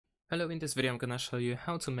Hello, in this video I'm gonna show you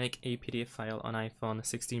how to make a PDF file on iPhone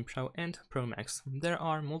 16 Pro and Pro Max. There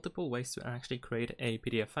are multiple ways to actually create a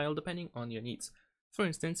PDF file depending on your needs. For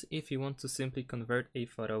instance, if you want to simply convert a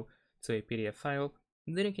photo to a PDF file,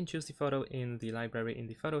 then you can choose the photo in the library in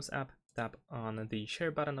the Photos app, tap on the share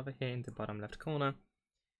button over here in the bottom left corner,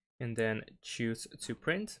 and then choose to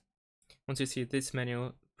print. Once you see this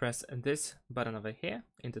menu, press this button over here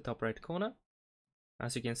in the top right corner.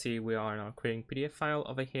 As you can see, we are now creating PDF file.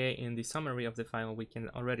 Over here in the summary of the file, we can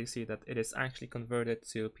already see that it is actually converted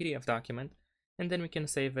to PDF document, and then we can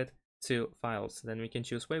save it to files. Then we can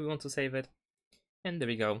choose where we want to save it, and there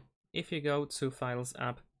we go. If you go to Files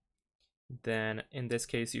app, then in this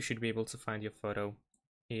case, you should be able to find your photo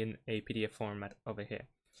in a PDF format over here.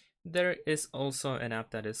 There is also an app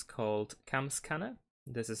that is called Cam Scanner.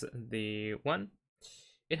 This is the one.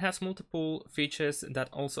 It has multiple features that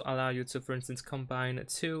also allow you to, for instance, combine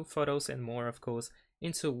two photos and more, of course,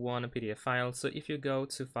 into one PDF file. So if you go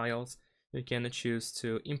to Files, you can choose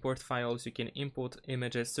to import files, you can import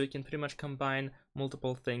images, so you can pretty much combine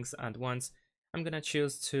multiple things at once. I'm gonna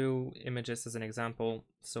choose 2 images as an example.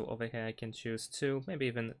 So over here I can choose 2, maybe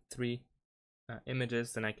even 3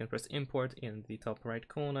 images. Then I can press import in the top right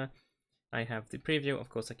corner. I have the preview. Of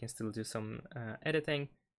course, I can still do some editing.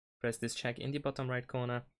 Press this check in the bottom right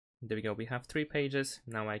corner. There we go, we have 3 pages.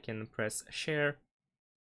 Now I can press share,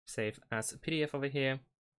 save as PDF over here,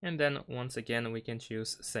 and then once again we can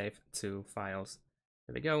choose save to files.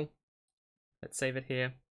 There we go. Let's save it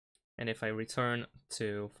here, and if I return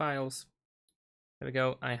to files, there we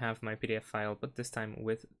go, I have my PDF file, but this time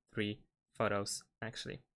with 3 photos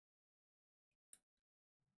actually.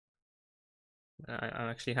 I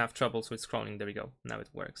actually have troubles with scrolling. There we go, now it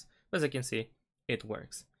works. As you can see, it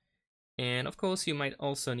works. And of course, you might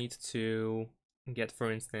also need to get,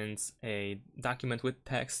 for instance, a document with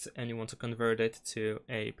text and you want to convert it to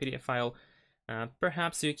a PDF file.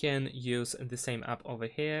 Perhaps you can use the same app over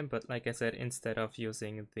here, but like I said, instead of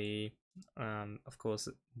using the, of course,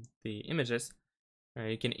 the images,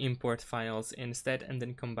 you can import files instead and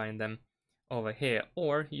then combine them over here.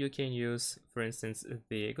 Or you can use, for instance,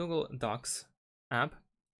 the Google Docs app.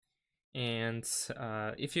 And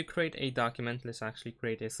if you create a document, let's actually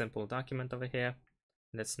create a simple document over here.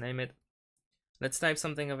 Let's name it. Let's type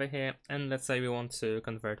something over here, and let's say we want to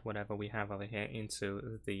convert whatever we have over here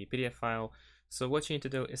into the PDF file. So what you need to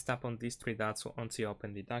do is tap on these 3 dots once you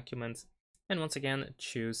open the document, and once again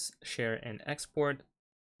choose share and export,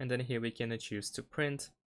 and then here we can choose to print.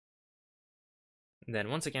 And then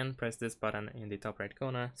once again press this button in the top right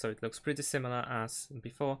corner, so it looks pretty similar as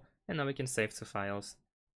before, and now we can save to files.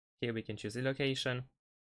 Here we can choose the location,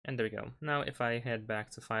 and there we go. Now if I head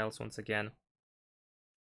back to files once again,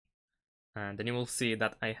 and then you will see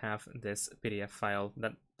that I have this PDF file,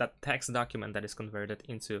 that text document that is converted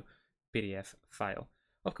into PDF file.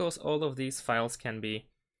 Of course, all of these files can be,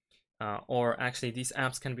 or actually these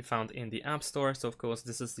apps can be found in the App Store. So of course,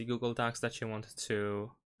 this is the Google Docs that you want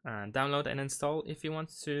to download and install if you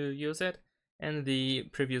want to use it. And the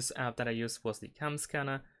previous app that I used was the Cam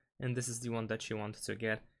Scanner, and this is the one that you want to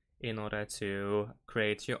get in order to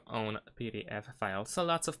create your own PDF file. So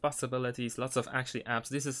lots of possibilities, lots of actually apps.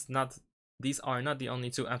 These are not the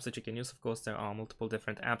only 2 apps that you can use. Of course, there are multiple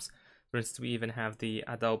different apps. For instance, we even have the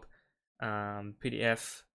Adobe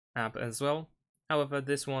PDF app as well. However,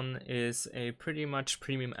 this one is a pretty much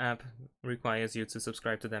premium app, requires you to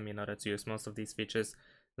subscribe to them in order to use most of these features,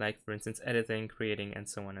 like for instance, editing, creating, and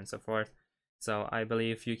so on and so forth. So I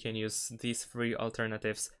believe you can use these 3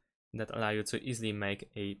 alternatives that allow you to easily make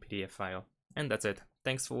a PDF file. And that's it.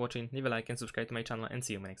 Thanks for watching, leave a like and subscribe to my channel, and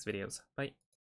see you in my next videos. Bye!